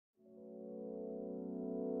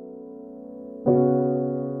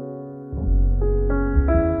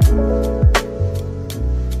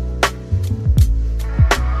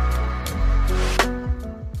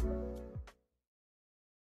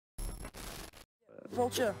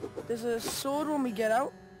Vulture, there's a sword when we get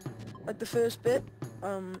out, like the first bit.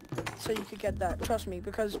 So you could get that. Trust me,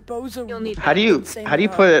 because bows are. How do you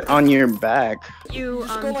put it on your back? You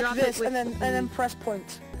just go like this and then press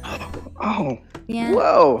point. Oh. Yeah.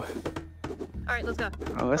 Whoa. All right, let's go.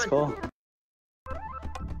 Oh, that's cool.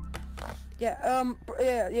 Yeah.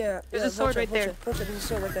 Yeah. There's a sword right there. Vulture, there's a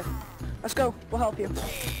sword right there. Let's go. We'll help you.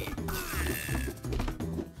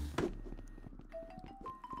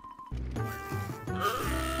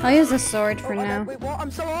 I'll use a sword for now. Wait, what? I'm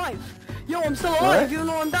still alive. Yo, I'm still alive, even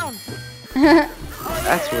though I'm down.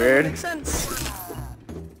 That's weird. Makes sense.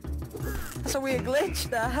 That's a weird glitch.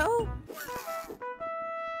 The hell?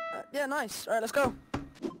 Yeah, nice. All right, let's go.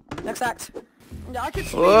 Next act. Yeah, I could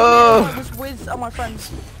see I was with my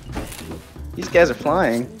friends. These guys are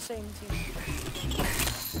flying. Insane team.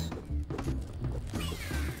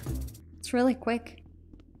 It's really quick.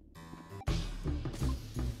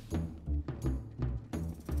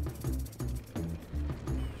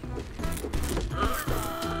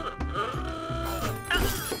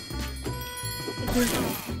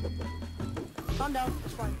 Calm down,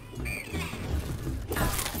 it's fine.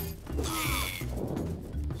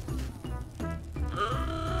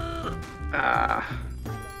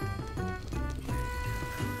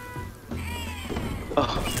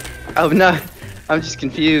 Oh no, I'm just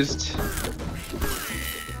confused. It's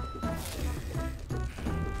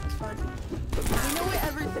fine. You know where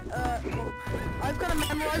everything, well, I've got to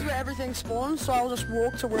memorize where everything spawns, so I'll just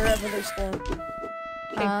walk to wherever they spawn.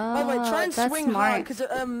 Okay. Oh wait, try and that's swing smart. hard, because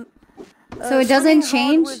so it doesn't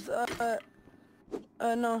change? With,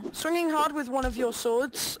 no. Swinging hard with one of your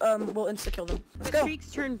swords, will insta-kill them. Let's The go. streaks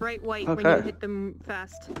turn bright white when you hit them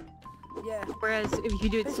fast. Yeah. Whereas if you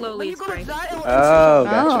do it slowly, it's gray. That, it'll Oh,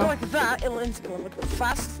 If you go gotcha. like that, it'll insta-kill them. Like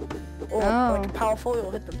fast or like powerful,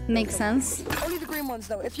 it'll hit them. Makes sense. Only the green ones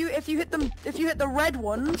though. If you hit the red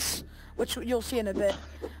ones, which you'll see in a bit,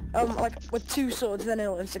 like with two swords, then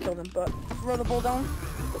it'll insta-kill them. But throw the ball down.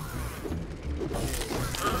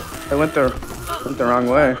 I went the wrong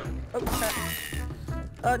way. Oh,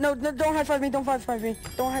 crap. No, don't high-five me, don't high-five me.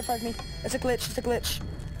 Don't high-five me. It's a glitch, it's a glitch.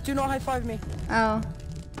 Do not high-five me. Oh.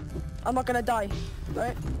 I'm not gonna die,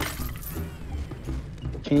 right?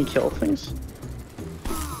 Can you kill things?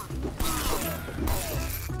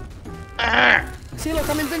 See, look,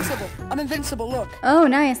 I'm invincible. I'm invincible, look. Oh,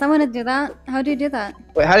 nice. I want to do that. How do you do that?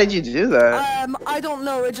 Wait, how did you do that? I don't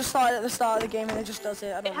know. It just started at the start of the game and it just does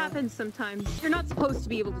it. I don't It happens sometimes. You're not supposed to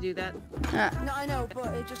be able to do that. No, I know,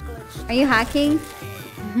 but it just glitched. Are you hacking?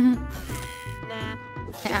 Nah.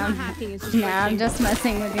 It's not hacking, it's just I'm just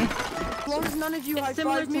messing with you. As long as none of you It's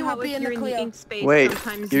similar high-five to me, how we'll be if in you're the in the clear. ink space, Wait,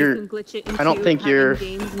 sometimes you're- you can glitch it into I don't think having you're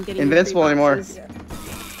games and getting invincible free anymore. boxes.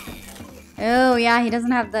 Oh, yeah, he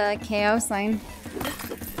doesn't have the KO sign.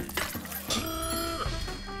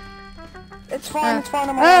 It's fine, it's fine,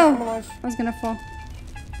 I'm alive, I'm alive. I was gonna fall.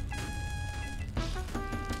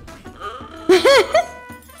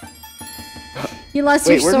 You lost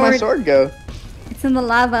your Wait, where'd sword. my sword go? It's in the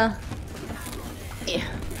lava. Yeah,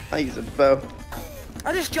 I use a bow.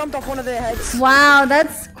 I just jumped off one of their heads. Wow,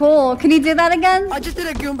 that's cool. Can you do that again? I just did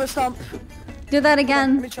a Goomba stomp. Do that Let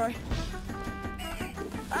again. me try.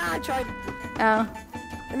 Ah, I tried. Oh.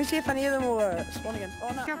 Let me see if any of them will spawn again.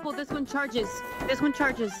 Oh no. Careful, this one charges. This one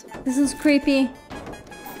charges. This is creepy.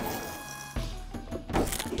 Check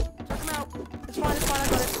them out. It's fine, I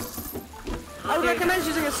got it. I would recommend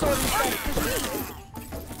using a sword instead.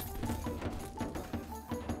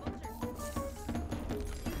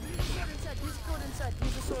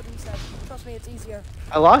 Use a sword instead. Trust me, it's easier.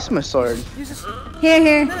 I lost my sword. Use a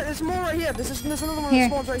Here. No, there's more right here. There's another one Here,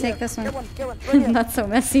 that spawns right take here. this one. Get one, right here. That's so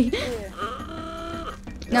messy. Yeah.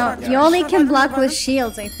 No, Yeah. you only can Revive block them, with revive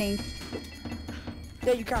shields, I think.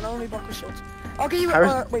 Yeah, you can only block with shields. I'll give you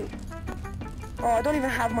wait. Oh, I don't even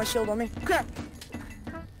have my shield on me. Crap.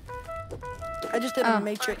 I just did a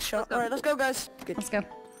matrix shot. Alright, let's go, guys. Good. Let's go.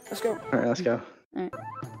 Let's go. Alright, let's go. Alright.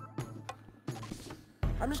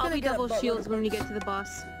 I'm just I'll gonna be get double a butt shields load. when we get to the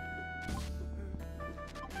boss.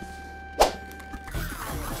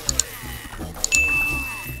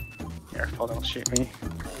 Careful, don't shoot me.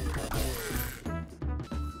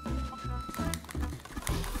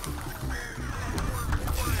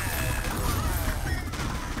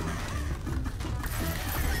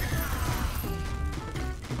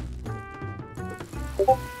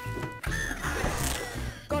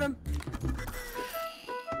 Got him.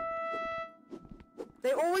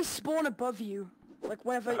 They always spawn above you. Like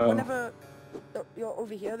whenever you're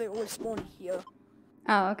over here, they always spawn here.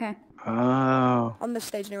 Oh, okay. Oh. On this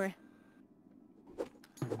stage anyway.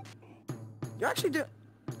 You're actually doing...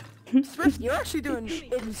 Thrift, you're actually doing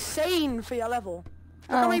insane for your level.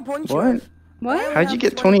 how many points you What? have. What? How'd you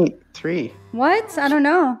get 23? What? I don't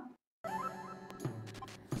know.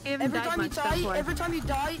 You haven't died much, that's why. Every time you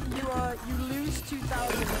die, you lose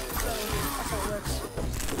 2,000. So that's how it works.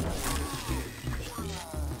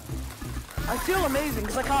 I feel amazing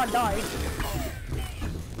because I can't die.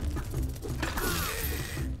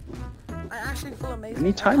 I actually feel amazing.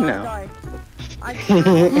 Any time now. Die. I can't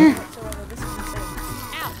die whatsoever. This is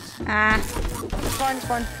insane. Ah, It's fine, it's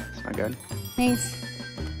fine. It's not good. thanks.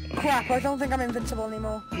 Crap, I don't think I'm invincible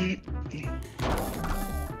anymore.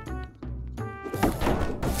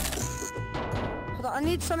 Hold on, I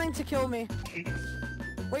need something to kill me.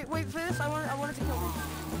 Wait for this. I want it to kill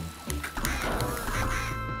me.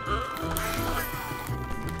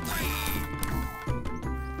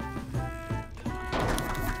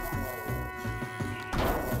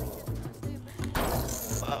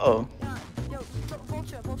 Uh-oh. Yo,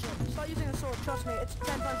 vulture. Start using a sword. Trust me, it's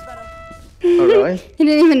 10 times better. Oh, really? He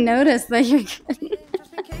didn't even notice that you're good.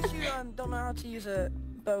 Just in case you don't know how to use a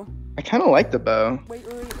bow. I kind of like the bow. Wait.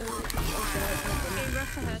 Okay,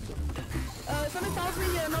 rush ahead. Something tells me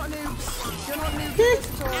you're not noobs. You're not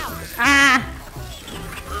noobs at all. Ah!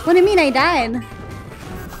 What do you mean I died? Yeah,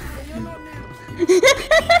 you're not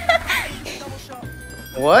noobs. Double shot.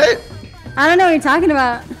 What? I don't know what you're talking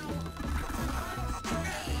about.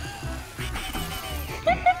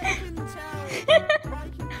 I can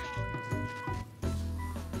tell.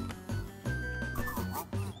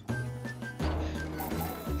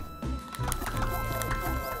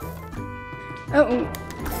 Oh.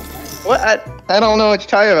 What? I don't know what you're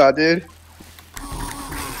talking about, dude.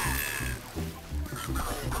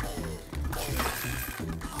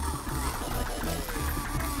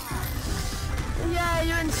 Yeah,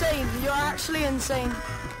 you're insane. You're actually insane.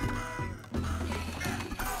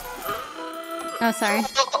 Oh, sorry.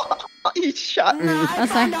 You shot me. No, Oh,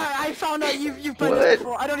 sorry. I found out you've played What? this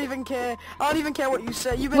before. I don't even care. I don't even care what you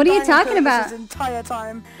say. You've been What are you dying talking to about? this entire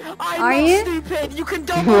time. I'm Are not you? stupid. You can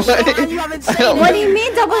double shot and you haven't I seen don't it. What do you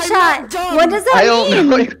mean double I'm shot? not dumb. What does I that don't know mean?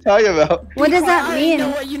 what you're talking about. What does that I already mean? know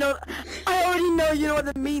what you know. I already know you know what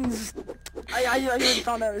that means. I already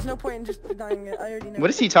found out. There's no point in just denying it. I already know. What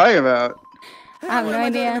is he talking about? I have What no am I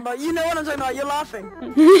talking idea. about? You know what I'm talking about. You're laughing.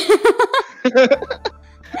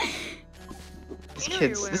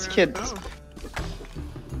 This kid.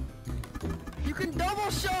 You can double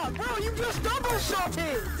shot, bro. You just double shot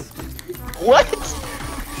it. What?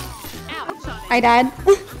 I died.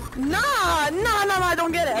 Nah, I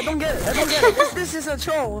don't get it. I don't get it. This is a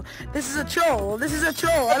troll. This is a troll.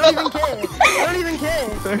 I don't even care.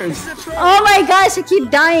 This is a troll. Oh my gosh, I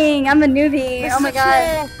keep dying. I'm a newbie. This Oh is my a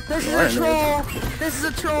god. troll. This is a troll. This is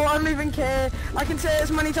a troll. I don't even care. I can say it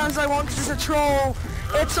as many times as I want because it's a troll.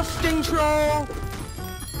 It's a fucking troll.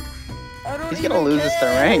 I don't He's even gonna lose his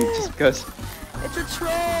care. rank just because. It's a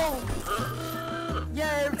troll.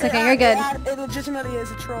 Yeah, It's okay, you're good. It legitimately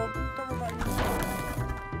is a troll. Don't worry about it.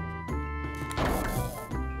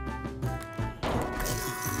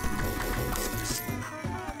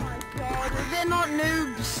 God, they're not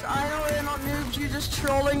noobs. I know they're not noobs. You're just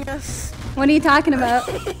trolling us. What are you talking about?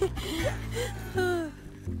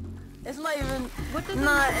 It's not even.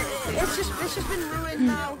 Nah, it's just been ruined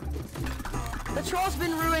now. The troll's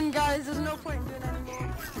been ruined, guys. There's no point in doing it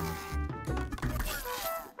anymore.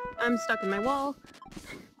 I'm stuck in my wall.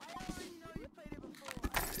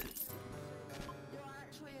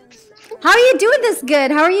 How are you doing this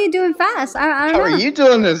good? How are you doing fast? I don't How know. are you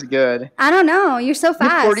doing this good? I don't know. You're so You're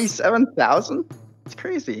fast. 47,000? It's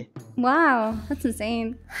crazy. Wow, that's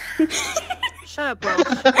insane. Shut up, Welsh.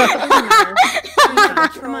 It doesn't matter. Doesn't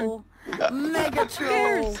matter. Come on. Troll. Mega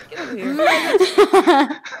troll. Get over here.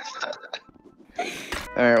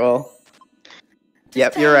 Alright, well.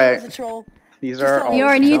 Yep, you're It's a right. troll. These are all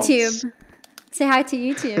You're on trolls. YouTube. Say hi to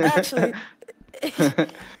YouTube. Actually.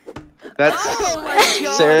 That's Oh my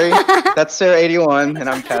god. Sarah. That's Sarah81, and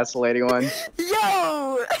I'm Castle81. Yo!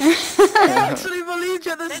 I actually believed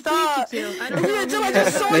you at the Nice to start. meet you too. I don't Yeah, know. until I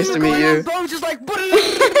just saw Nice you to meet going you. on boat, just like.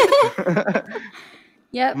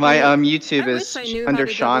 Yep. My YouTube I is wish I knew under how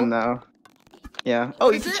to Sean double. though. Yeah. Oh,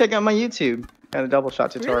 you is can it? check out my YouTube. Got a double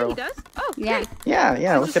shot Really? tutorial. He does? Oh, Yeah. great.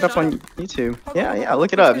 Yeah, look it up on YouTube. Yeah,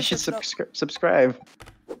 look it up. You should subscribe.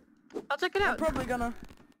 I'll check it I'm out. probably gonna.